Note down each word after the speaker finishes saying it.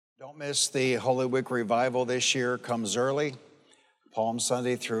Don't miss the Holy Week Revival this year. Comes early, Palm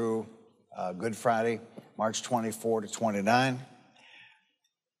Sunday through Good Friday, March 24 to 29.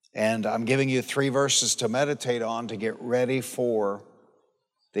 And I'm giving you 3 verses to meditate on to get ready for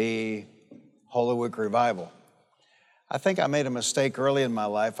the Holy Week Revival. I think I made a mistake early in my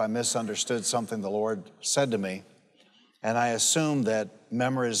life. I misunderstood something the Lord said to me, and I assumed that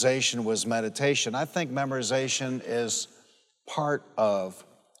memorization was meditation. I think memorization is part of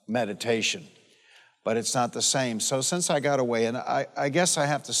meditation, but it's not the same. So since I got away, and I guess I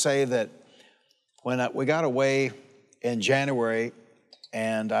have to say that when we got away in January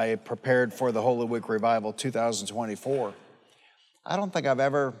and I prepared for the Holy Week Revival 2024, I don't think I've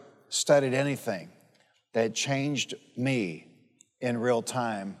ever studied anything that changed me in real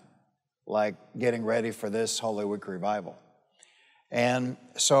time like getting ready for this Holy Week Revival. And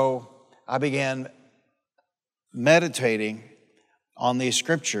so I began meditating on these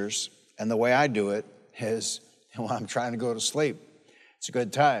scriptures, and the way I do it is when I'm trying to go to sleep. It's a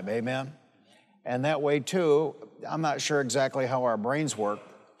good time, amen? And that way too, I'm not sure exactly how our brains work,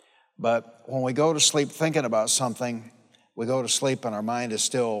 but when we go to sleep thinking about something, we go to sleep and our mind is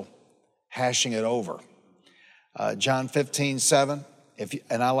still hashing it over. John 15:7,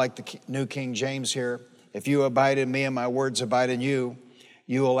 and I like the New King James here, if you abide in me and my words abide in you,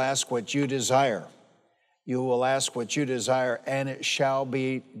 you will ask what you desire. You will ask what you desire, and it shall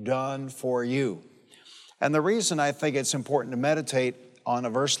be done for you. And the reason I think it's important to meditate on a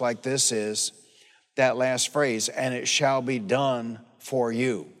verse like this is that last phrase, and it shall be done for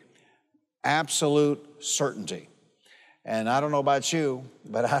you. Absolute certainty. And I don't know about you,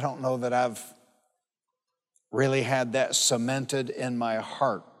 but I don't know that I've really had that cemented in my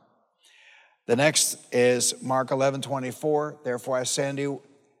heart. The next is Mark 11:24, therefore I say unto you,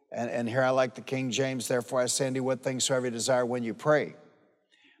 and here I like the King James, therefore I say unto you, what things soever you desire when you pray,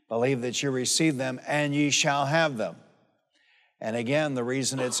 believe that you receive them, and ye shall have them. And again, the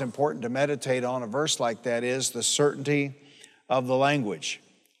reason it's important to meditate on a verse like that is the certainty of the language,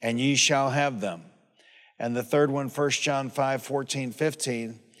 and ye shall have them. And the third one, 1 John 5:14,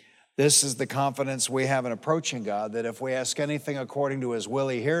 15, this is the confidence we have in approaching God, that if we ask anything according to his will,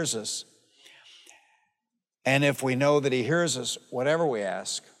 he hears us. And if we know that he hears us, whatever we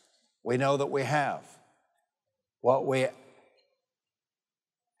ask, we know that we have what we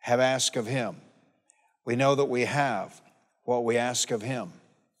have asked of him. We know that we have what we ask of him.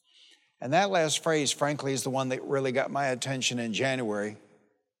 And that last phrase, frankly, is the one that really got my attention in January.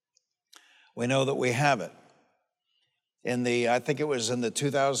 We know that we have it. I think it was in the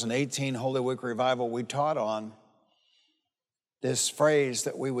 2018 Holy Week Revival, we taught on this phrase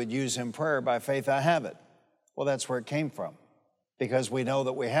that we would use in prayer, by faith I have it. Well, that's where it came from, because we know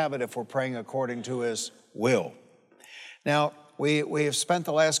that we have it if we're praying according to his will. Now, we have spent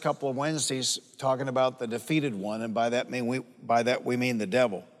the last couple of Wednesdays talking about the defeated one, and by that we mean the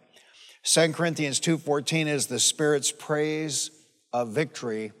devil. 2 Corinthians 2:14 is the Spirit's praise of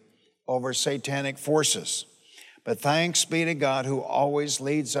victory over satanic forces. But thanks be to God who always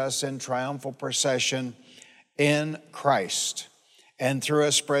leads us in triumphal procession in Christ, and through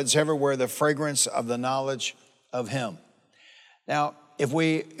us spreads everywhere the fragrance of the knowledge of him. Now, if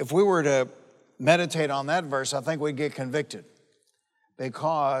we were to meditate on that verse, I think we'd get convicted,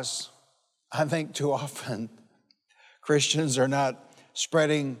 because I think too often Christians are not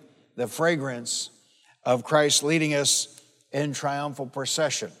spreading the fragrance of Christ leading us in triumphal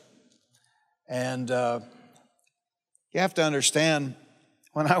procession. And you have to understand,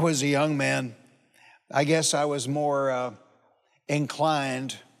 when I was a young man, I guess I was more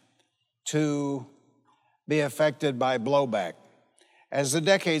inclined to be affected by blowback. As the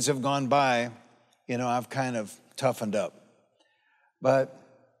decades have gone by, I've kind of toughened up. But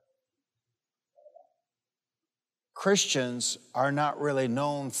Christians are not really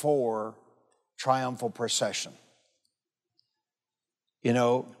known for triumphal procession.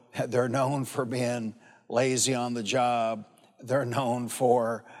 They're known for being lazy on the job. They're known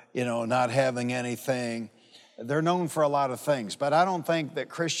for, not having anything. They're known for a lot of things, but I don't think that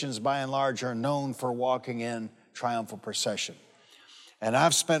Christians by and large are known for walking in triumphal procession. And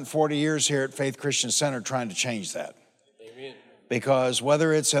I've spent 40 years here at Faith Christian Center trying to change that. Amen. Because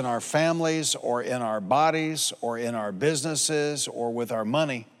whether it's in our families or in our bodies or in our businesses or with our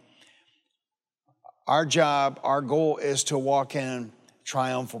money, our job, our goal is to walk in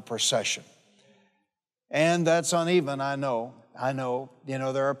triumphal procession. And that's uneven, I know.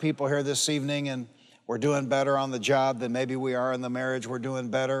 There are people here this evening and we're doing better on the job than maybe we are in the marriage. We're doing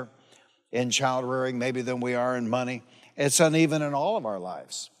better in child rearing maybe than we are in money. It's uneven in all of our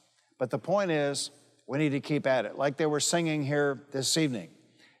lives. But the point is, we need to keep at it. Like they were singing here this evening,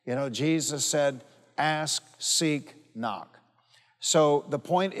 You know, Jesus said, ask, seek, knock. So the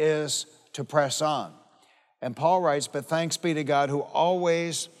point is to press on. And Paul writes, but thanks be to God who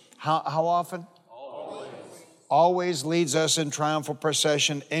always, how often? Always leads us in triumphal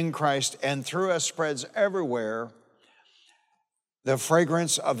procession in Christ, and through us spreads everywhere the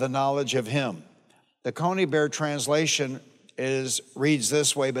fragrance of the knowledge of Him. The Coney Bear translation reads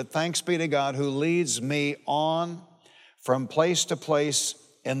this way, but thanks be to God who leads me on from place to place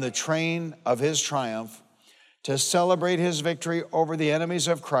in the train of His triumph to celebrate His victory over the enemies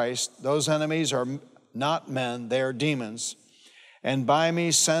of Christ. Those enemies are not men, they are demons. And by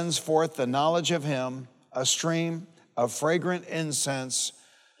me sends forth the knowledge of Him, a stream of fragrant incense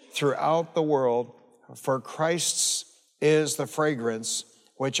throughout the world, for Christ's is the fragrance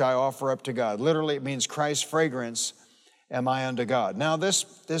which I offer up to God. Literally, it means Christ's fragrance am I unto God. Now, this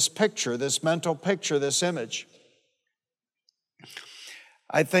picture, this mental picture, this image,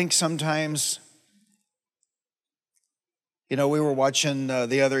 I think sometimes, you know, we were watching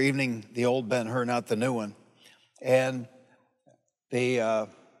the other evening, the old Ben-Hur, not the new one, and I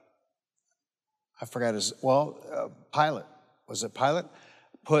forgot Pilate, was it Pilate?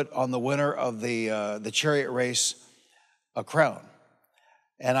 Put on the winner of the chariot race a crown.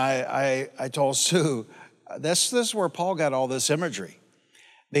 And I told Sue, this is where Paul got all this imagery,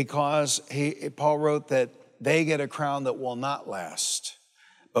 because Paul wrote that they get a crown that will not last,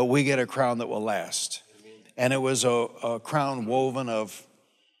 but we get a crown that will last. Amen. And it was a crown woven of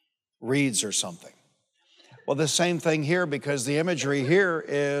reeds or something. Well, the same thing here, because the imagery here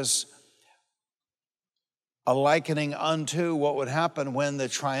is a likening unto what would happen when the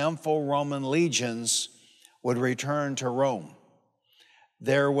triumphal Roman legions would return to Rome.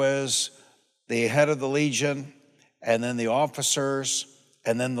 There was the head of the legion, and then the officers,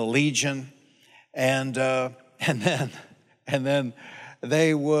 and then the legion, and then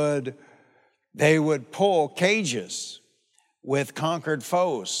they would pull cages with conquered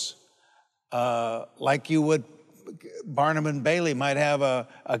foes, like you would. Barnum and Bailey might have a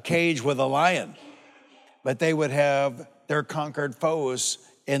cage with a lion, but they would have their conquered foes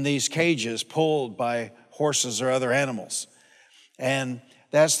in these cages pulled by horses or other animals. And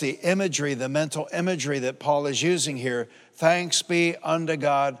that's the imagery, the mental imagery that Paul is using here. Thanks be unto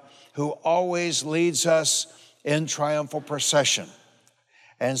God who always leads us in triumphal procession.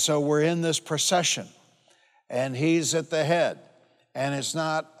 And so we're in this procession, and He's at the head. And it's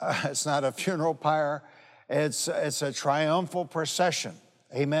not a funeral pyre. It's a triumphal procession.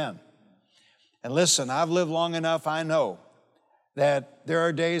 Amen. And listen, I've lived long enough, I know that there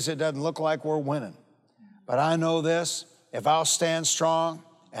are days it doesn't look like we're winning. But I know this, if I'll stand strong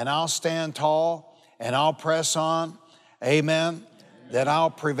and I'll stand tall and I'll press on, amen, that I'll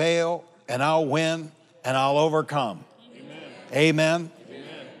prevail and I'll win and I'll overcome. Amen.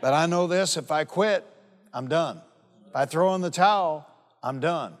 Amen. But I know this, if I quit, I'm done. If I throw in the towel, I'm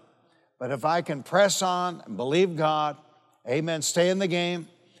done. But if I can press on and believe God, amen, stay in the game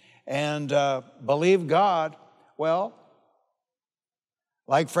and believe God, well,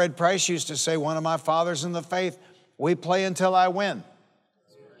 like Fred Price used to say, one of my fathers in the faith, we play until I win.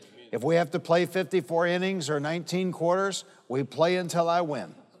 If we have to play 54 innings or 19 quarters, we play until I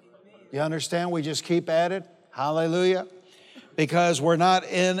win. You understand? We just keep at it. Hallelujah. Because we're not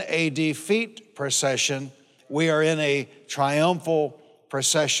in a defeat procession. We are in a triumphal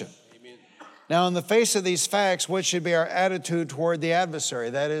procession. Amen. Now, in the face of these facts, what should be our attitude toward the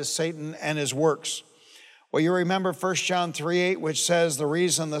adversary? That is Satan and his works. Well, you remember 1 John 3:8, which says the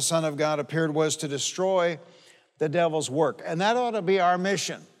reason the Son of God appeared was to destroy the devil's work. And that ought to be our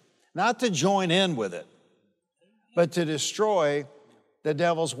mission, not to join in with it, but to destroy the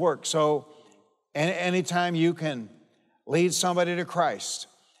devil's work. So anytime you can lead somebody to Christ,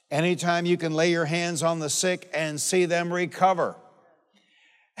 anytime you can lay your hands on the sick and see them recover,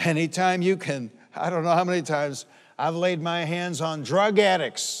 anytime you can, I don't know how many times I've laid my hands on drug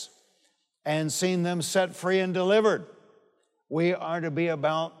addicts and seen them set free and delivered. We are to be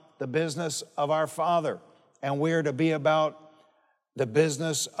about the business of our Father, and we are to be about the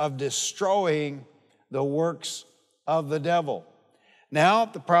business of destroying the works of the devil. Now,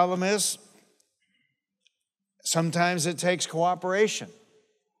 the problem is, sometimes it takes cooperation,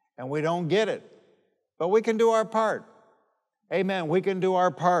 and we don't get it. But we can do our part. Amen. We can do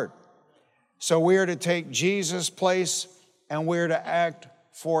our part. So we are to take Jesus' place, and we are to act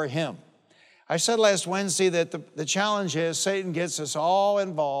for Him. I said last Wednesday that the challenge is Satan gets us all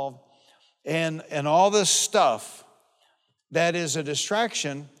involved in all this stuff that is a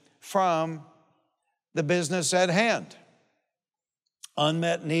distraction from the business at hand.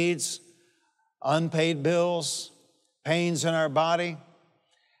 Unmet needs, unpaid bills, pains in our body.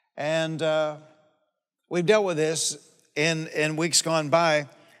 And we've dealt with this in weeks gone by.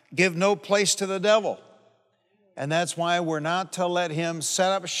 Give no place to the devil. And that's why we're not to let him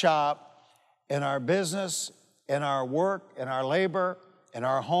set up shop in our business, in our work, in our labor, in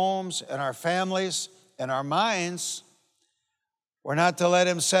our homes, in our families, in our minds. We're not to let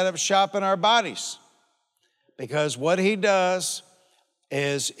him set up shop in our bodies, because what he does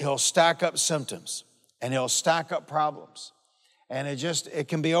is he'll stack up symptoms and he'll stack up problems, and it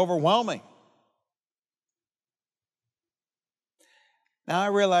can be overwhelming. Now I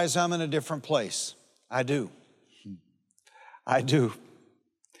realize I'm in a different place. I do.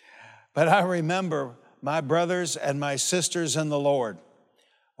 But I remember my brothers and my sisters in the Lord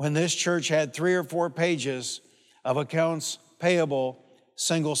when this church had 3 or 4 pages of accounts payable,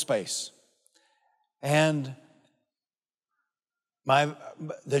 single space. And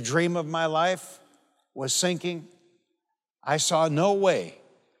the dream of my life was sinking. I saw no way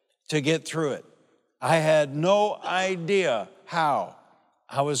to get through it. I had no idea how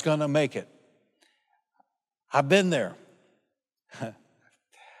I was going to make it. I've been there.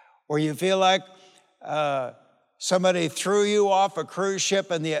 Where you feel like somebody threw you off a cruise ship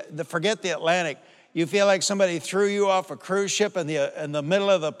forget the Atlantic. You feel like somebody threw you off a cruise ship in the middle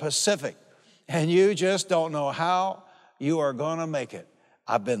of the Pacific, and you just don't know how you are going to make it.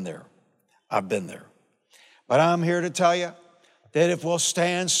 I've been there. But I'm here to tell you that if we'll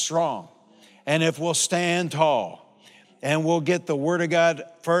stand strong and if we'll stand tall and we'll get the Word of God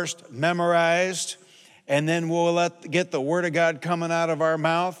first memorized, and then we'll get the Word of God coming out of our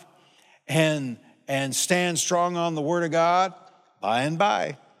mouth and stand strong on the Word of God, by and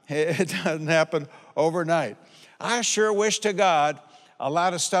by. It doesn't happen overnight. I sure wish to God a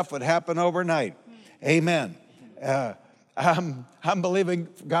lot of stuff would happen overnight. Amen. I'm believing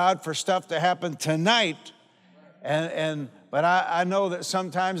God for stuff to happen tonight, but I know that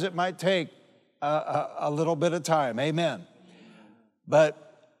sometimes it might take a little bit of time. Amen. But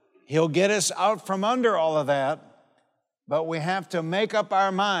He'll get us out from under all of that, but we have to make up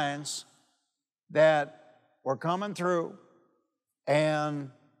our minds that we're coming through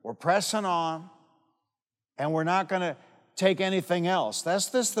and we're pressing on and we're not going to take anything else. That's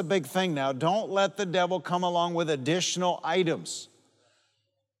the big thing now. Don't let the devil come along with additional items.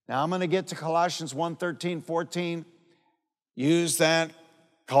 Now I'm going to get to Colossians 1:13, 14. Use that.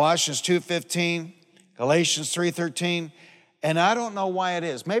 Colossians 2:15, Galatians 3:13. And I don't know why it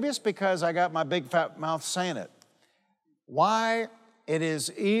is. Maybe it's because I got my big fat mouth saying it. Why it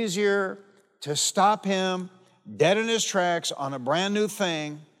is easier to stop him dead in his tracks on a brand new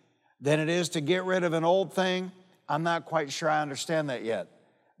thing than it is to get rid of an old thing, I'm not quite sure I understand that yet.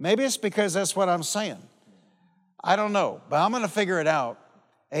 Maybe it's because that's what I'm saying. I don't know, but I'm going to figure it out.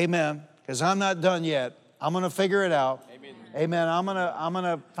 Amen. Because I'm not done yet. I'm going to figure it out. Amen. I'm going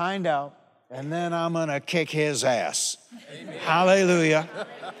to find out, and then I'm going to kick his ass. Amen. Hallelujah.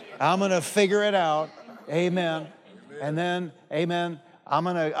 I'm going to figure it out. Amen. And then, amen, I'm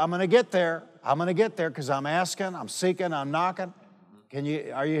going to get there. I'm going to get there because I'm asking, I'm seeking, I'm knocking.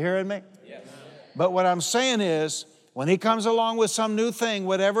 Are you hearing me? Yes. But what I'm saying is, when he comes along with some new thing,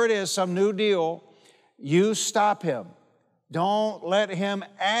 whatever it is, some new deal, you stop him. Don't let him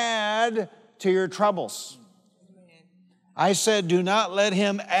add to your troubles. I said, do not let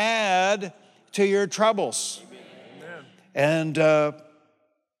him add to your troubles. Amen. And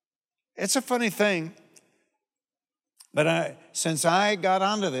it's a funny thing, but since I got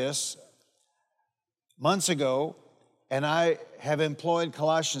onto this months ago, and I have employed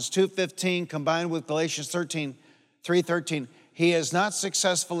Colossians 2:15 combined with Galatians 3:13, he has not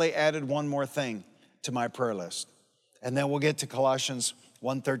successfully added one more thing to my prayer list. And then we'll get to Colossians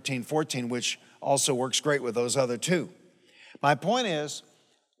 1:13, 14, which also works great with those other two. My point is,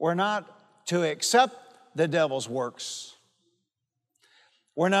 we're not to accept the devil's works.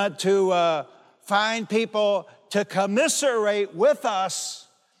 We're not to find people to commiserate with us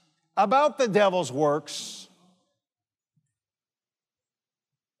about the devil's works.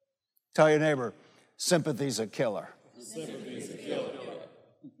 Tell your neighbor, sympathy's a killer. Sympathy's a killer.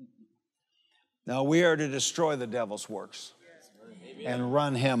 Now, we are to destroy the devil's works and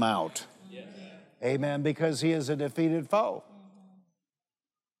run him out. Amen, because he is a defeated foe.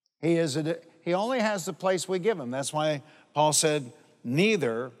 He only has the place we give him. That's why Paul said,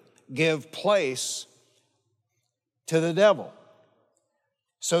 neither give place to the devil.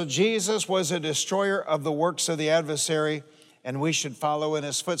 So Jesus was a destroyer of the works of the adversary, and we should follow in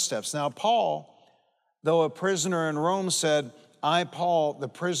his footsteps. Now, Paul, though a prisoner in Rome, said, I, Paul, the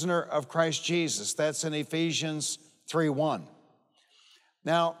prisoner of Christ Jesus. That's in Ephesians 3:1.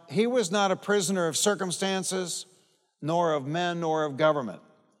 Now, he was not a prisoner of circumstances, nor of men, nor of government.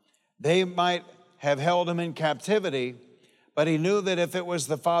 They might have held him in captivity, but he knew that if it was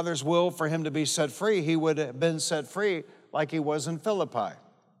the Father's will for him to be set free, he would have been set free like he was in Philippi.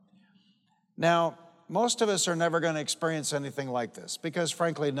 Now, most of us are never going to experience anything like this because,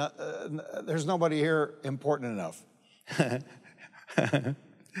 frankly, there's nobody here important enough.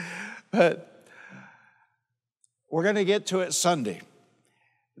 But we're going to get to it Sunday.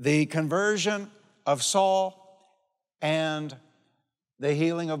 The conversion of Saul and the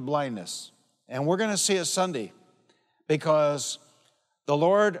healing of blindness. And we're going to see it Sunday because the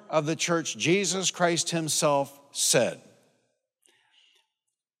Lord of the church, Jesus Christ himself, said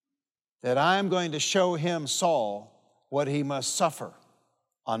that I'm going to show him, Saul, what he must suffer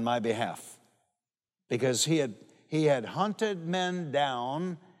on my behalf. Because he had hunted men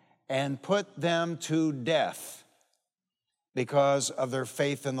down and put them to death because of their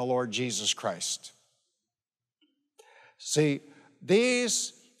faith in the Lord Jesus Christ. See,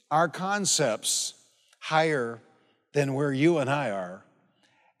 these are concepts higher than where you and I are.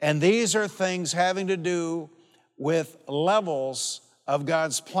 And these are things having to do with levels of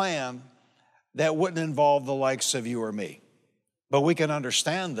God's plan that wouldn't involve the likes of you or me. But we can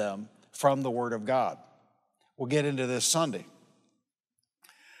understand them from the Word of God. We'll get into this Sunday.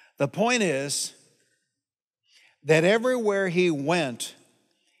 The point is that everywhere he went,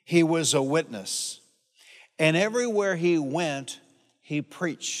 he was a witness. And everywhere he went, he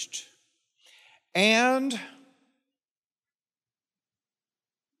preached. And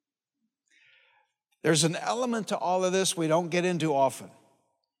there's an element to all of this we don't get into often.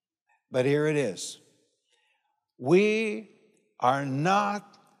 But here it is. We are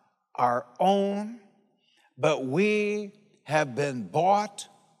not our own, but we have been bought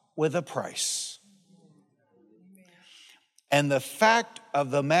with a price. And the fact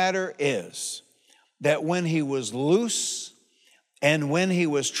of the matter is that when he was loose and when he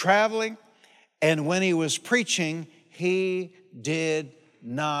was traveling and when he was preaching, he did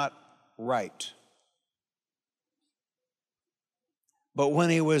not write. But when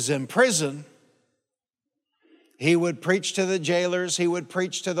he was in prison, he would preach to the jailers, he would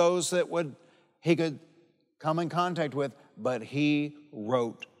preach to those that he could come in contact with, but he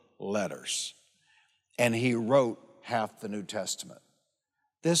wrote letters. And he wrote half the New Testament.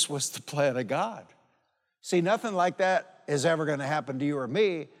 This was the plan of God. See, nothing like that is ever going to happen to you or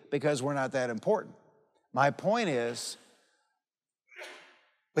me because we're not that important. My point is,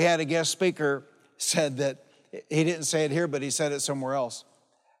 we had a guest speaker said that, he didn't say it here, but he said it somewhere else.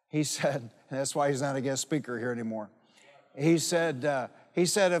 He said, and that's why he's not a guest speaker here anymore. He said,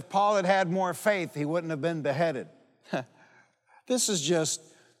 if Paul had had more faith, he wouldn't have been beheaded. This is just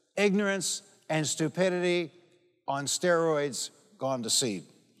ignorance and stupidity on steroids gone to seed.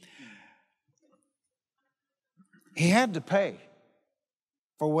 He had to pay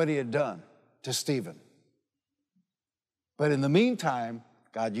for what he had done to Stephen. But in the meantime,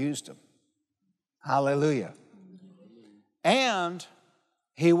 God used him. Hallelujah. And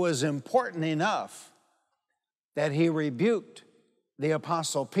he was important enough that he rebuked the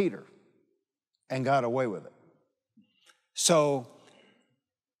Apostle Peter and got away with it. So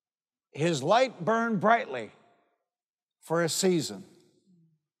his light burned brightly for a season,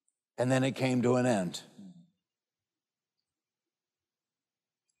 and then it came to an end.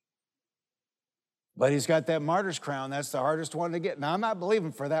 But he's got that martyr's crown. That's the hardest one to get. Now, I'm not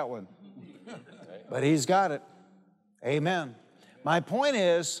believing for that one, but he's got it. Amen. My point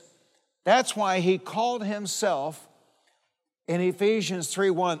is, that's why he called himself in Ephesians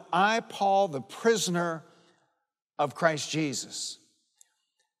 3:1, I, Paul, the prisoner of Christ Jesus.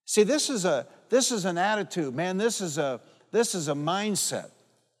 See, this is an attitude, man. This is a mindset.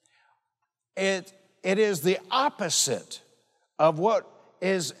 It is the opposite of what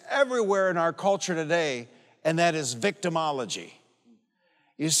is everywhere in our culture today, and that is victimology.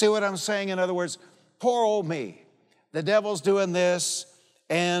 You see what I'm saying? In other words, poor old me. The devil's doing this,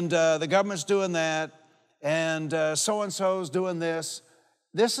 and the government's doing that, and so-and-so's doing this.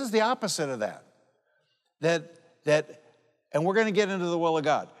 This is the opposite of that. And we're going to get into the will of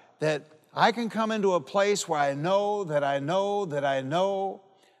God. That I can come into a place where I know that I'm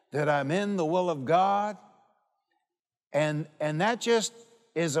in the will of God, and that just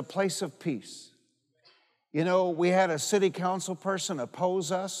is a place of peace. You know, we had a city council person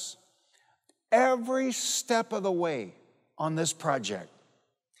oppose us every step of the way on this project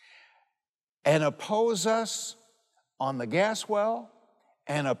and oppose us on the gas well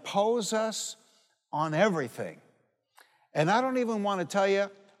and oppose us on everything. And I don't even want to tell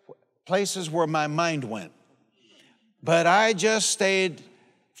you places where my mind went. But I just stayed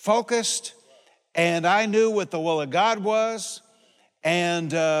focused, and I knew what the will of God was,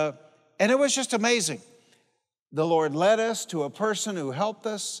 and And it was just amazing. The Lord led us to a person who helped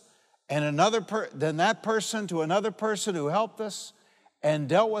us, and then that person to another person who helped us and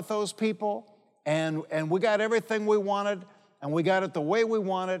dealt with those people, and we got everything we wanted, and we got it the way we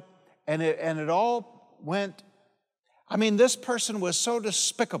wanted, and it all went. I mean, this person was so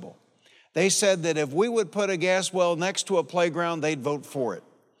despicable. They said that if we would put a gas well next to a playground, they'd vote for it.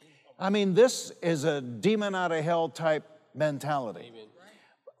 I mean, this is a demon out of hell type mentality. Amen.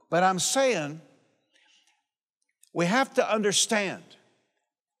 But I'm saying we have to understand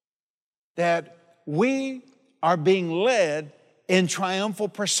that we are being led in triumphal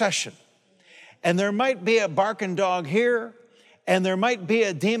procession. And there might be a barking dog here, and there might be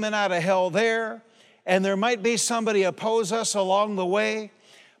a demon out of hell there, and there might be somebody oppose us along the way,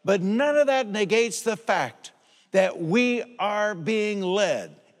 but none of that negates the fact that we are being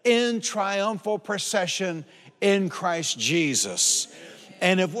led in triumphal procession in Christ Jesus.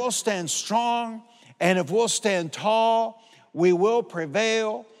 And if we'll stand strong, and if we'll stand tall, we will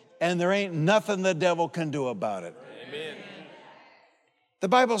prevail, and there ain't nothing the devil can do about it. Amen. The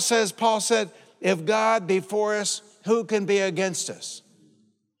Bible says, Paul said, if God be for us, who can be against us?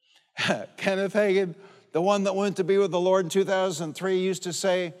 Kenneth Hagin, the one that went to be with the Lord in 2003, used to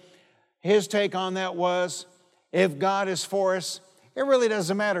say, his take on that was, if God is for us, it really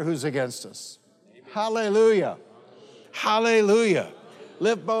doesn't matter who's against us. Amen. Hallelujah. Hallelujah.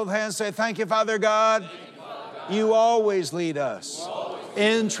 Lift both hands, say, thank you, Father God. You always lead us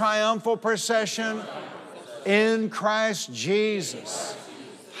in triumphal procession in Christ Jesus.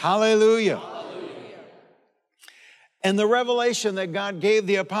 Hallelujah. And the revelation that God gave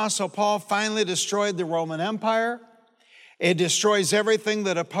the Apostle Paul finally destroyed the Roman Empire. It destroys everything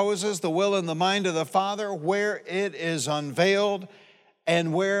that opposes the will and the mind of the Father where it is unveiled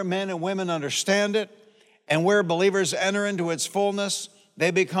and where men and women understand it and where believers enter into its fullness, they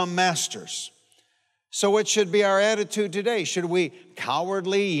become masters. So what should be our attitude today? Should we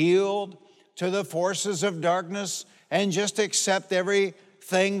cowardly yield to the forces of darkness and just accept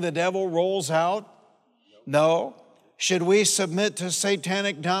everything the devil rolls out? No. Should we submit to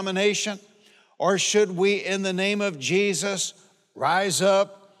satanic domination? Or should we, in the name of Jesus, rise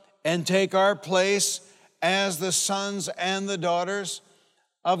up and take our place as the sons and the daughters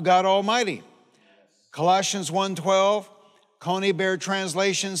of God Almighty? Colossians 1:12, Coney Bear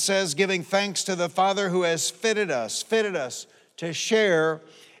translation says, giving thanks to the Father who has fitted us to share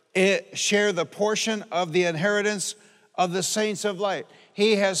the portion of the inheritance of the saints of light.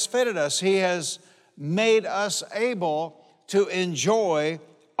 He has fitted us. He has made us able to enjoy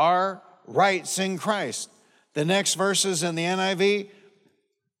our rights in Christ. The next verse is in the NIV,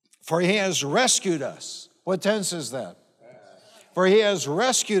 for he has rescued us. What tense is that? For he has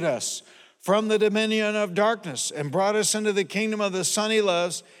rescued us from the dominion of darkness and brought us into the kingdom of the Son he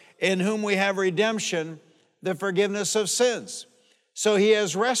loves, in whom we have redemption, the forgiveness of sins. So he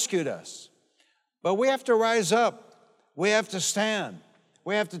has rescued us. But we have to rise up. We have to stand.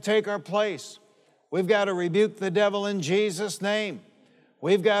 We have to take our place. We've got to rebuke the devil in Jesus' name.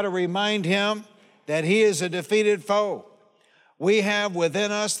 We've got to remind him that he is a defeated foe. We have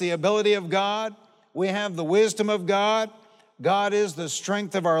within us the ability of God. We have the wisdom of God. God is the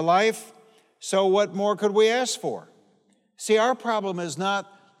strength of our life. So what more could we ask for? See, our problem is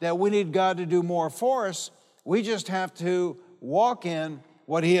not that we need God to do more for us. We just have to walk in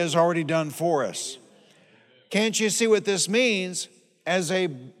what he has already done for us. Can't you see what this means as a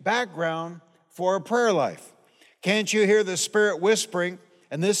background for a prayer life? Can't you hear the Spirit whispering?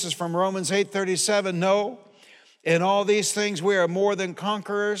 And this is from Romans 8:37. No, in all these things we are more than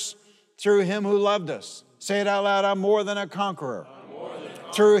conquerors through him who loved us. Say it out loud. I'm more than a conqueror.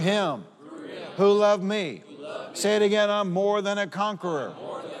 Through him who loved me. Say it again. I'm more than a conqueror.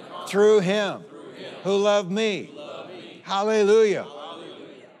 Through him who loved me. Hallelujah.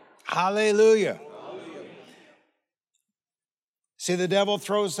 Hallelujah. See, the devil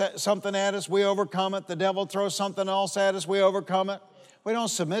throws something at us, we overcome it. The devil throws something else at us, we overcome it. We don't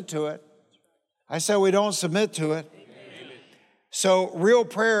submit to it. I said we don't submit to it. Amen. So real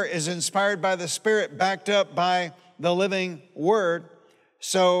prayer is inspired by the Spirit, backed up by the living Word.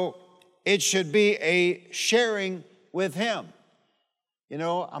 So it should be a sharing with him. You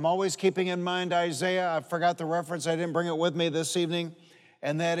know, I'm always keeping in mind Isaiah. I forgot the reference. I didn't bring it with me this evening.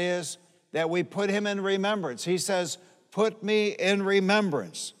 And that is that we put him in remembrance. He says, put me in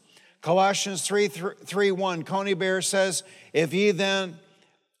remembrance. Colossians 3:1, Coney Bear says, if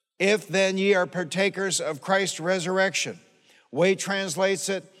then ye are partakers of Christ's resurrection. Way translates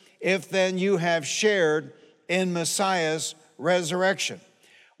it, if then you have shared in Messiah's resurrection.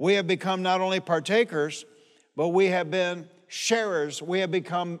 We have become not only partakers, but we have been sharers. We have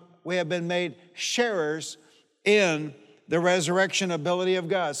become we have been made sharers in the resurrection ability of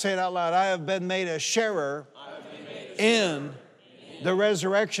God. Say it out loud. I have been made a sharer in the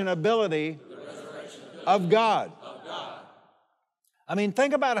resurrection ability of God. I mean,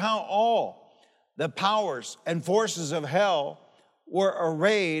 think about how all the powers and forces of hell were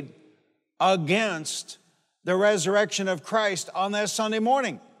arrayed against the resurrection of Christ on that Sunday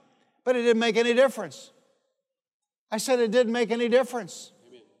morning. But it didn't make any difference. I said it didn't make any difference.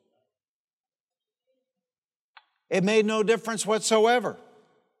 It made no difference whatsoever.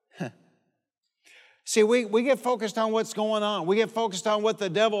 See, we get focused on what's going on. We get focused on what the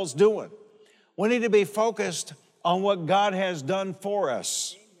devil's doing. We need to be focused on what God has done for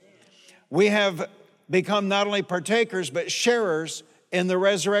us. We have become not only partakers, but sharers in the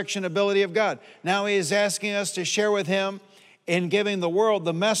resurrection ability of God. Now He is asking us to share with Him in giving the world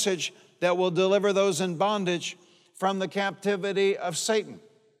the message that will deliver those in bondage from the captivity of Satan.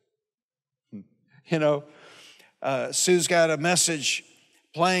 You know, Sue's got a message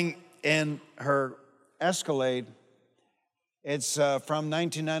playing in her Escalade. It's from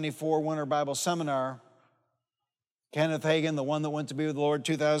 1994 Winter Bible Seminar. Kenneth Hagin, the one that went to be with the Lord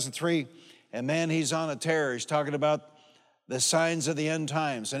 2003. And man, he's on a tear. He's talking about the signs of the end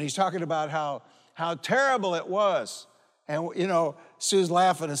times. And he's talking about how terrible it was. And, you know, Sue's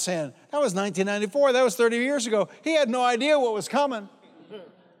laughing and saying, that was 1994. That was 30 years ago. He had no idea what was coming.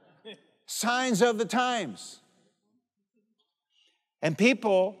 Signs of the times. And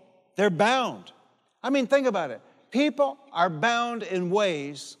people, they're bound. I mean, think about it. People are bound in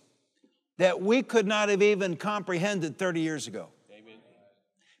ways that we could not have even comprehended 30 years ago. Amen.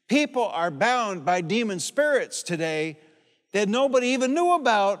 People are bound by demon spirits today that nobody even knew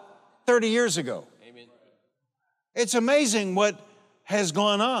about 30 years ago. Amen. It's amazing what has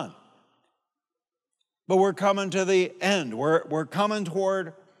gone on. But we're coming to the end. We're coming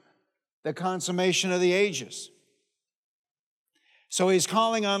toward the consummation of the ages. So He's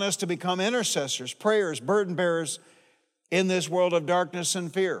calling on us to become intercessors, prayers, burden bearers in this world of darkness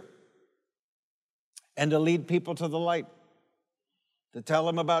and fear, and to lead people to the light, to tell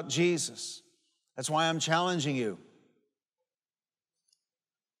them about Jesus. That's why I'm challenging you.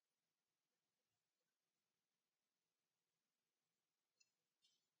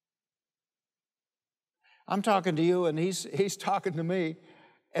 I'm talking to you, and he's talking to me,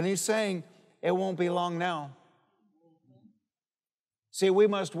 and He's saying, it won't be long now. See, we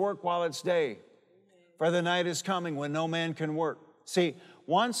must work while it's day, for the night is coming when no man can work. See,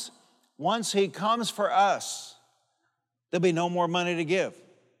 once He comes for us, there'll be no more money to give.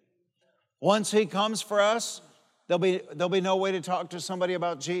 Once He comes for us, there'll be no way to talk to somebody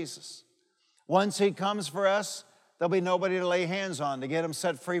about Jesus. Once He comes for us, there'll be nobody to lay hands on to get them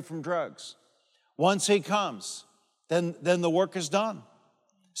set free from drugs. Once He comes, then the work is done.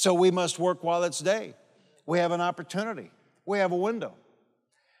 So we must work while it's day. We have an opportunity. We have a window.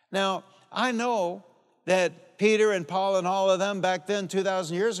 Now, I know that Peter and Paul and all of them back then,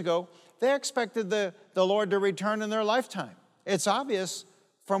 2,000 years ago, they expected the Lord to return in their lifetime. It's obvious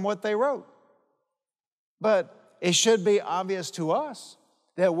from what they wrote. But it should be obvious to us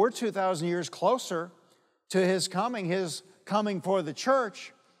that we're 2,000 years closer to His coming for the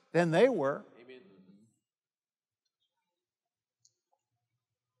church than they were. Amen.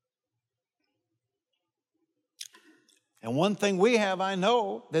 And one thing we have, I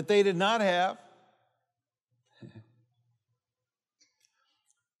know, that they did not have,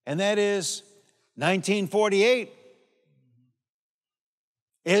 and that is 1948.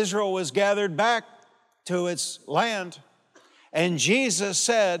 Israel was gathered back to its land, and Jesus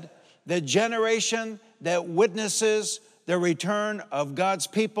said, the generation that witnesses the return of God's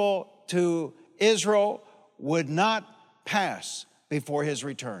people to Israel would not pass before His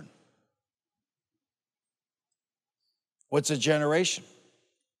return. What's a generation?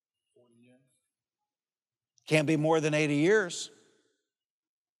 40 years. Can't be more than 80 years.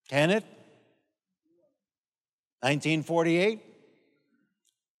 Can it? 1948?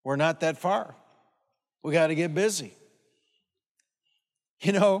 We're not that far. We got to get busy.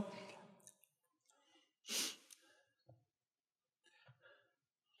 You know,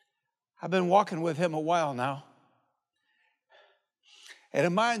 I've been walking with Him a while now. And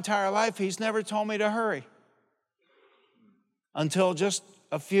in my entire life, He's never told me to hurry. Until just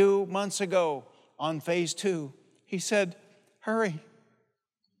a few months ago on phase 2, He said, hurry.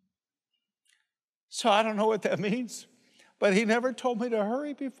 So I don't know what that means, but He never told me to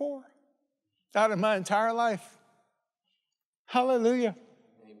hurry before. Not in my entire life. Hallelujah.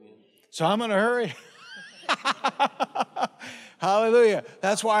 Amen. So I'm going to hurry. Hallelujah.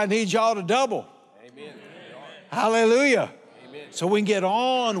 That's why I need y'all to double. Amen. Hallelujah. Amen. So we can get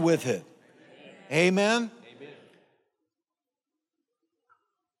on with it. Amen?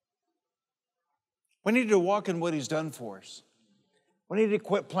 We need to walk in what he's done for us. We need to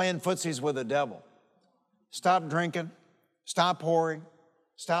quit playing footsies with the devil. Stop drinking, stop whoring,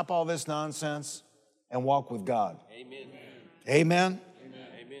 stop all this nonsense, and walk with God. Amen. Amen?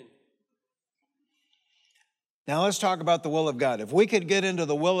 Amen. Now let's talk about the will of God. If we could get into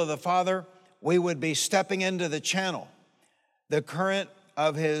the will of the Father, we would be stepping into the channel, the current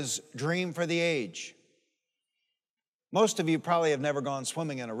of his dream for the age. Most of you probably have never gone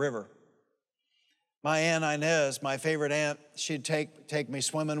swimming in a river. My Aunt Inez, my favorite aunt, she'd take me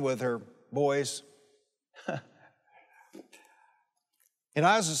swimming with her boys. And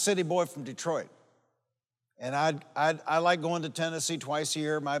I was a city boy from Detroit. And I like going to Tennessee twice a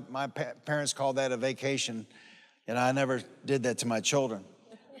year. My parents called that a vacation. And I never did that to my children.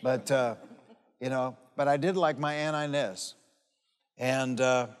 But, but I did like my Aunt Inez. And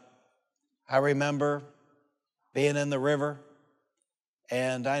I remember being in the river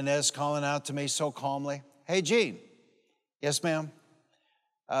and Inez calling out to me so calmly, "Hey, Gene." "Yes, ma'am."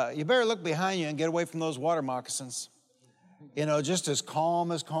 You better look behind you and get away from those water moccasins." Just as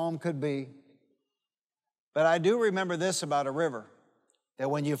calm could be. But I do remember this about a river, that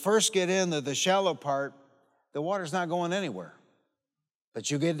when you first get into the shallow part, the water's not going anywhere. But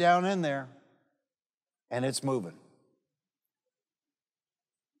you get down in there, and it's moving.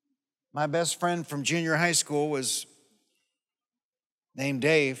 My best friend from junior high school was named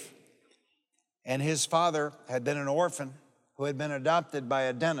Dave, and his father had been an orphan who had been adopted by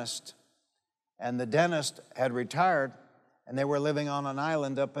a dentist. And the dentist had retired, and they were living on an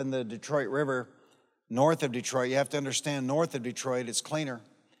island up in the Detroit River, north of Detroit. You have to understand, north of Detroit, it's cleaner,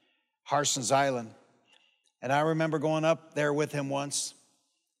 Harson's Island. And I remember going up there with him once,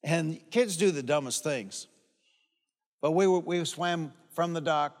 and kids do the dumbest things. But we swam from the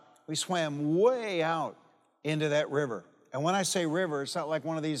dock, we swam way out into that river. And when I say river, it's not like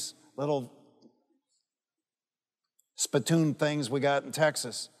one of these little spittoon things we got in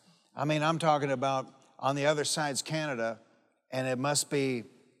Texas. I mean, I'm talking about on the other side's Canada, and it must be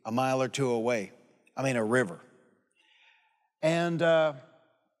a mile or two away. I mean, a river. And I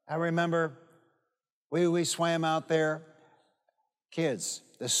remember we swam out there. Kids,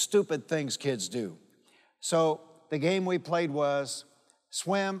 the stupid things kids do. So the game we played was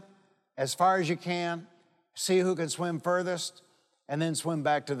swim as far as you can, see who can swim furthest, and then swim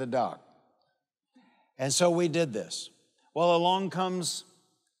back to the dock. And so we did this. Well, along comes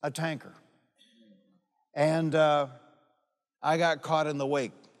a tanker. And I got caught in the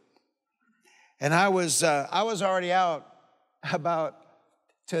wake. And I was already out about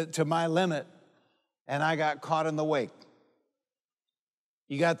to my limit, and I got caught in the wake.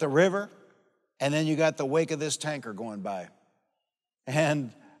 You got the river, and then you got the wake of this tanker going by.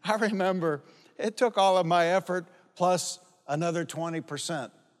 And I remember it took all of my effort plus another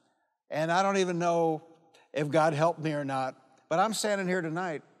 20%. And I don't even know if God helped me or not, but I'm standing here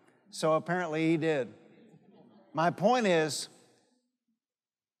tonight, so apparently he did. My point is,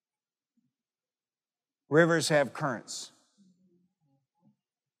 rivers have currents.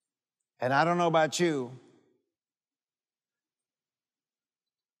 And I don't know about you,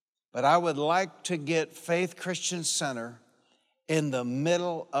 but I would like to get Faith Christian Center in the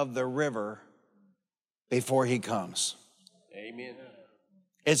middle of the river before he comes. Amen.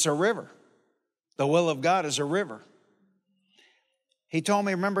 It's a river. The will of God is a river. He told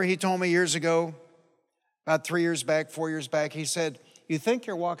me years ago, about 4 years back, he said, "You think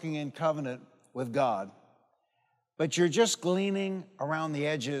you're walking in covenant with God, but you're just gleaning around the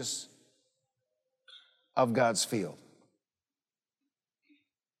edges of God's field."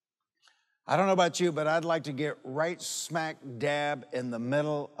 I don't know about you, but I'd like to get right smack dab in the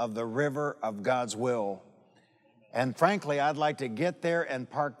middle of the river of God's will. And frankly, I'd like to get there and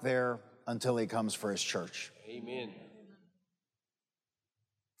park there until he comes for his church. Amen.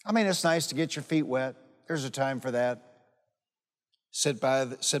 I mean, it's nice to get your feet wet. There's a time for that. Sit by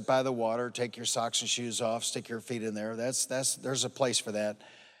the water, take your socks and shoes off, stick your feet in there. There's a place for that.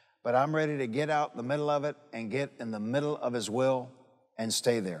 But I'm ready to get out in the middle of it and get in the middle of his will and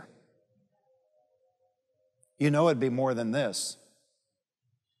stay there. You know it'd be more than this.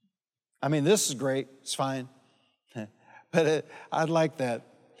 I mean, this is great. It's fine. But I'd like that.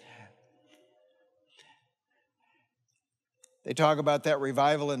 They talk about that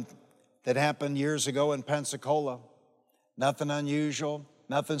revival that happened years ago in Pensacola. Nothing unusual,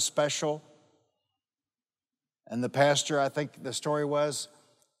 nothing special. And the pastor, I think the story was,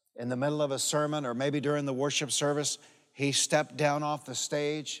 in the middle of a sermon or maybe during the worship service, he stepped down off the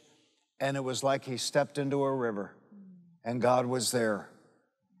stage, and it was like he stepped into a river. and God was there.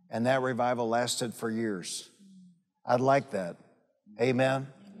 And that revival lasted for years. I'd like that. Amen?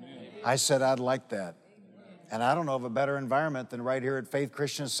 I said I'd like that. And I don't know of a better environment than right here at Faith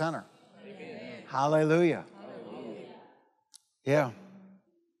Christian Center. Hallelujah. Yeah.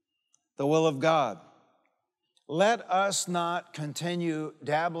 The will of God. Let us not continue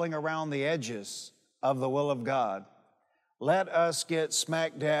dabbling around the edges of the will of God. Let us get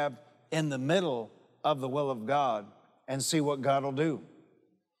smack dab in the middle of the will of God and see what God will do.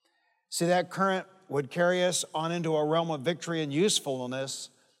 See, that current would carry us on into a realm of victory and usefulness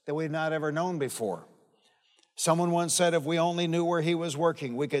that we've not ever known before. Someone once said, if we only knew where he was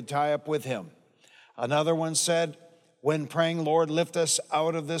working, we could tie up with him. Another one said, when praying, Lord, lift us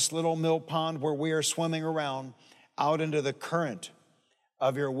out of this little mill pond where we are swimming around, out into the current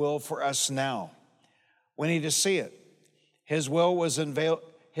of your will for us now. We need to see it. His will was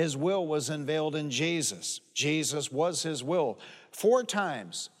unveiled in Jesus. Jesus was his will. 4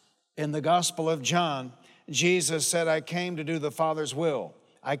 times in the Gospel of John, Jesus said, I came to do the Father's will.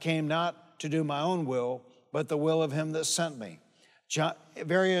 I came not to do my own will, but the will of him that sent me.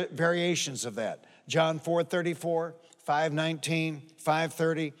 Variations of that. John 4:34, 5:19,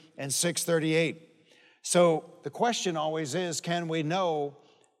 5:30, and 6:38. So the question always is, can we know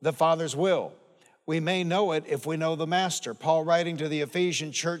the Father's will? We may know it if we know the Master. Paul, writing to the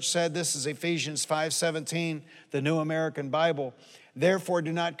Ephesian church, said, this is Ephesians 5:17, the New American Bible, therefore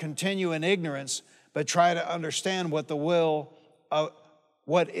do not continue in ignorance, but try to understand what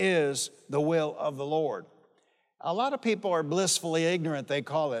is the will of the Lord. A lot of people are blissfully ignorant, they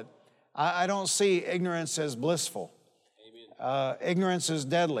call it. I don't see ignorance as blissful. Ignorance is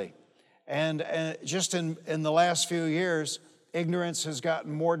deadly. And just in the last few years, ignorance has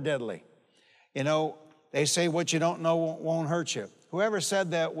gotten more deadly. You know, they say what you don't know won't hurt you. Whoever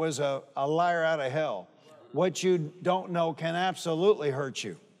said that was a liar out of hell. What you don't know can absolutely hurt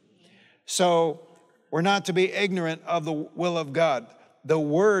you. So we're not to be ignorant of the will of God. The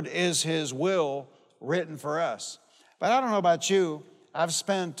Word is his will written for us. But I don't know about you. I've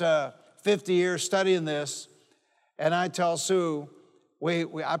spent 50 years studying this, and I tell Sue,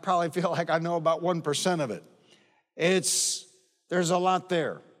 I probably feel like I know about 1% of it. There's a lot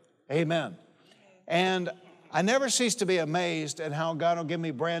there. Amen. And I never cease to be amazed at how God will give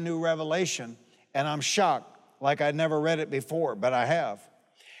me brand new revelation, and I'm shocked like I'd never read it before, but I have.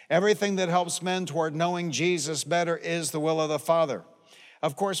 Everything that helps men toward knowing Jesus better is the will of the Father.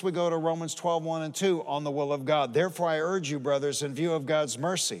 Of course, we go to Romans 12:1 and 2 on the will of God. Therefore, I urge you, brothers, in view of God's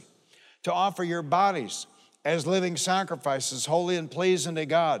mercy, to offer your bodies as living sacrifices, holy and pleasing to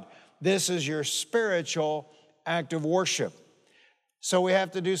God. This is your spiritual act of worship. So we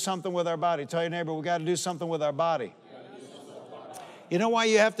have to do something with our body. Tell your neighbor, we got to do something with our body. You know why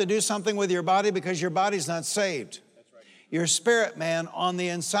you have to do something with your body? Because your body's not saved. Your spirit man on the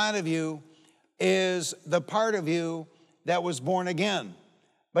inside of you is the part of you that was born again.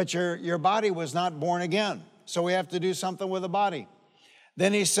 But your body was not born again. So we have to do something with the body.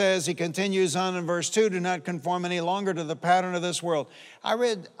 Then he continues on in verse 2, do not conform any longer to the pattern of this world. I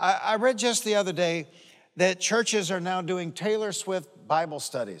read just the other day that churches are now doing Taylor Swift Bible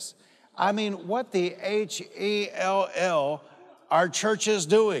studies. I mean, what the HELL are churches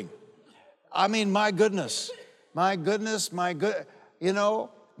doing? I mean, my goodness. You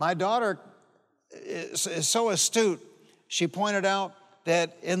know, my daughter is so astute. She pointed out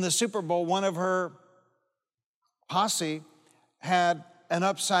that in the Super Bowl, one of her posse had an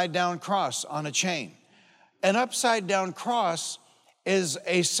upside-down cross on a chain. An upside-down cross is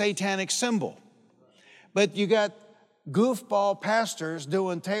a satanic symbol. But you got goofball pastors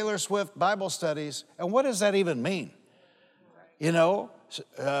doing Taylor Swift Bible studies, and what does that even mean? You know,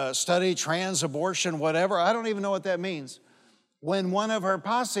 study trans abortion, whatever. I don't even know what that means. When one of her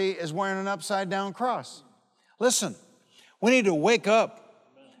posse is wearing an upside-down cross. Listen, we need to wake up.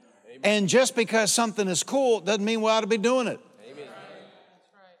 Amen. And just because something is cool doesn't mean we ought to be doing it. Amen.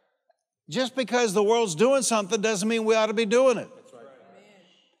 Just because the world's doing something doesn't mean we ought to be doing it. That's right.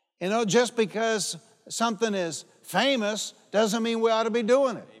 You know, just because something is famous doesn't mean we ought to be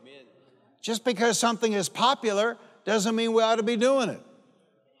doing it. Amen. Just because something is popular doesn't mean we ought to be doing it.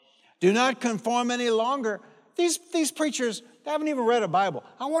 Do not conform any longer. These preachers, they haven't even read a Bible.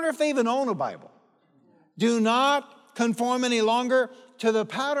 I wonder if they even own a Bible. Do not conform any longer to the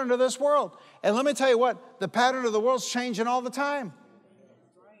pattern of this world. And let me tell you what, the pattern of the world's changing all the time.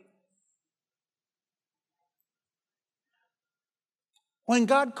 When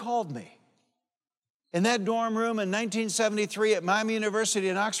God called me in that dorm room in 1973 at Miami University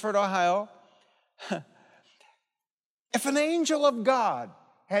in Oxford, Ohio, if an angel of God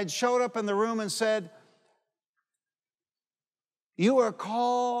had showed up in the room and said, You are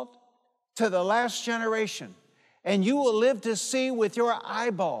called to the last generation, and you will live to see with your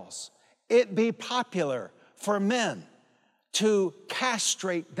eyeballs it be popular for men to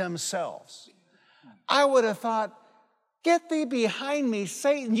castrate themselves. I would have thought, get thee behind me,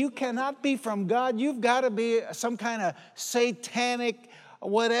 Satan. You cannot be from God. You've got to be some kind of satanic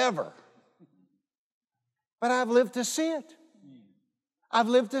whatever. But I've lived to see it. I've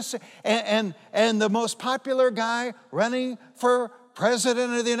lived to see. And the most popular guy running for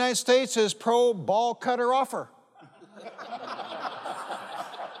president of the United States is pro ball cutter offer.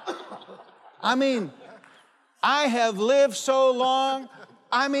 I mean, I have lived so long.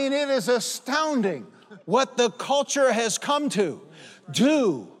 I mean, it is astounding what the culture has come to.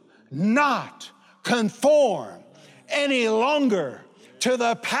 Do not conform any longer to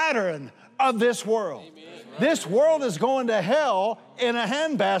the pattern of this world. This world is going to hell in a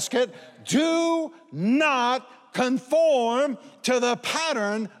handbasket. Do not conform to the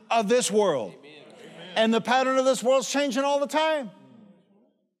pattern of this world. And the pattern of this world is changing all the time.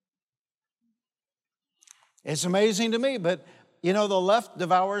 It's amazing to me, but you know, the left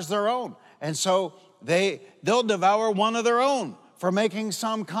devours their own. And so they'll devour one of their own for making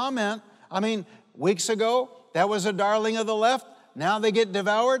some comment. I mean, weeks ago, that was a darling of the left. Now they get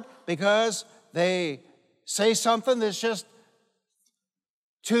devoured because they say something that's just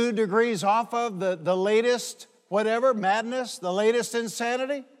 2 degrees off of the latest whatever, madness, the latest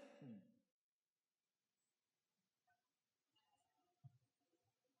insanity.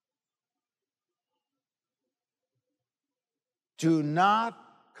 Do not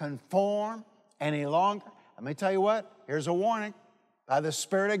conform any longer. Let me tell you what, here's a warning by the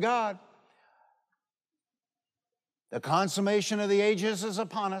Spirit of God. The consummation of the ages is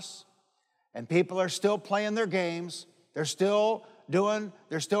upon us, and people are still playing their games. They're still going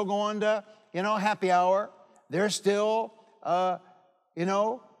to, happy hour. They're still,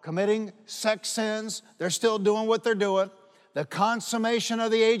 committing sex sins. They're still doing what they're doing. The consummation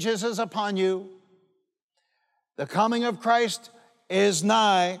of the ages is upon you. The coming of Christ is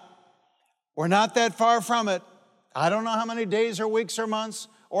nigh. We're not that far from it. I don't know how many days or weeks or months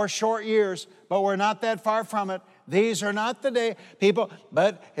or short years, but we're not that far from it. These are not the day, people,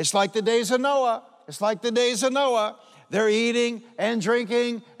 but it's like the days of Noah. It's like the days of Noah. They're eating and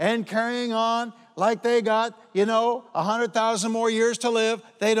drinking and carrying on like they got, 100,000 more years to live.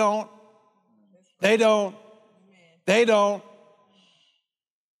 They don't. They don't. They don't.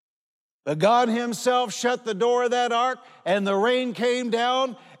 But God himself shut the door of that ark, and the rain came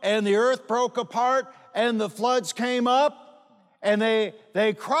down, and the earth broke apart, and the floods came up, and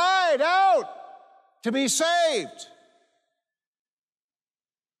they cried out to be saved.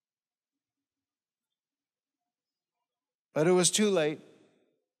 But it was too late.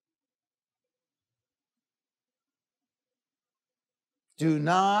 Do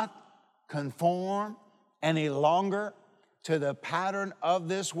not conform any longer to the pattern of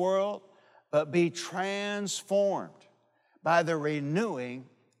this world, but be transformed by the renewing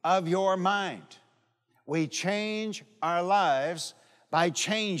of your mind. We change our lives by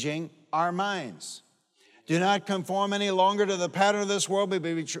changing our minds. Do not conform any longer to the pattern of this world,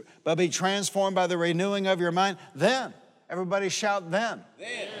 but be transformed by the renewing of your mind. Then, everybody shout then.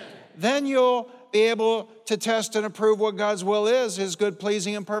 Then you'll be able to test and approve what God's will is, his good,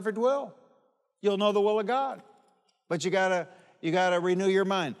 pleasing, and perfect will. You'll know the will of God. But you gotta renew your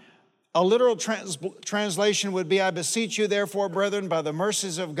mind. A literal translation would be, I beseech you, therefore, brethren, by the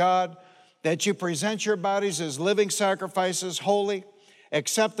mercies of God, that you present your bodies as living sacrifices, holy,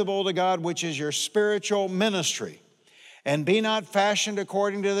 acceptable to God, which is your spiritual ministry. And be not fashioned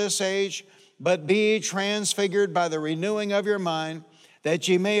according to this age, but be transfigured by the renewing of your mind, that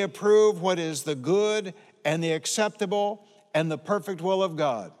ye may approve what is the good and the acceptable and the perfect will of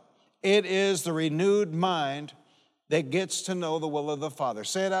God. It is the renewed mind that gets to know the will of the Father.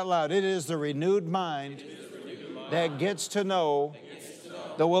 Say it out loud. It is the renewed mind that gets to know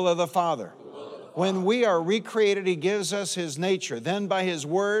the will of the Father. When we are recreated, he gives us his nature. Then by his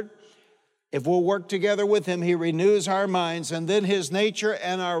word, if we'll work together with him, he renews our minds. And then his nature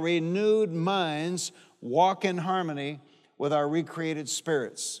and our renewed minds walk in harmony with our recreated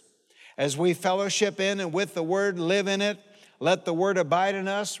spirits. As we fellowship in and with the word, live in it, let the word abide in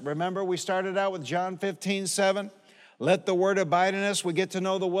us. Remember, we started out with John 15:7. Let the word abide in us. We get to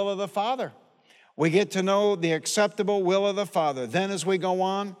know the will of the Father. We get to know the acceptable will of the Father. Then as we go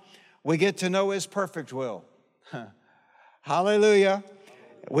on, we get to know his perfect will. Hallelujah.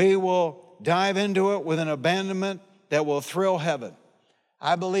 We will dive into it with an abandonment that will thrill heaven.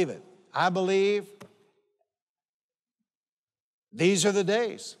 I believe it. I believe these are the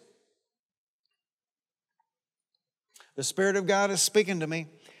days. The Spirit of God is speaking to me.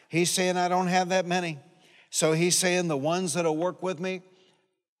 He's saying I don't have that many. So he's saying the ones that'll work with me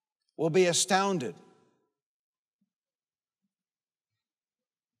will be astounded.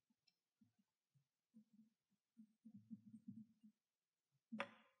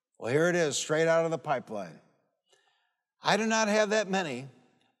 Well, here it is, straight out of the pipeline. I do not have that many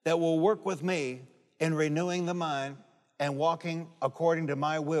that will work with me in renewing the mind and walking according to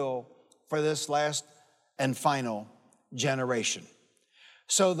my will for this last and final generation.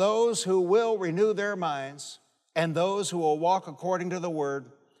 So those who will renew their minds and those who will walk according to the word,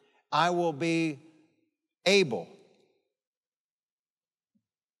 I will be able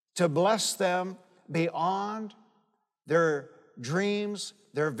to bless them beyond their dreams,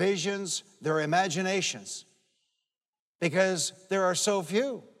 their visions, their imaginations, because there are so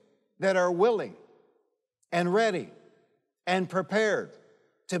few that are willing and ready and prepared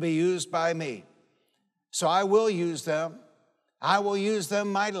to be used by me. So I will use them. I will use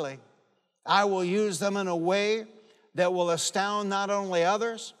them mightily. I will use them in a way that will astound not only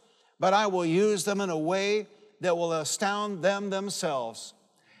others, but I will use them in a way that will astound them themselves.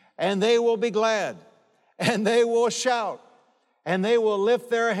 And they will be glad, and they will shout, and they will lift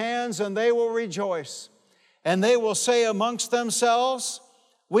their hands, and they will rejoice. And they will say amongst themselves,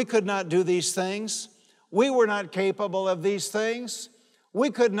 we could not do these things. We were not capable of these things. We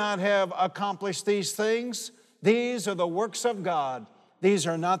could not have accomplished these things. These are the works of God. These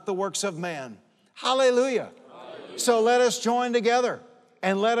are not the works of man. Hallelujah. Hallelujah. So let us join together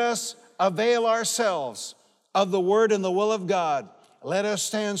and let us avail ourselves of the word and the will of God. Let us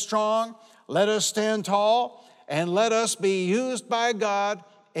stand strong. Let us stand tall. And let us be used by God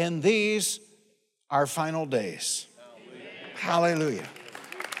in these, our final days. Amen. Hallelujah.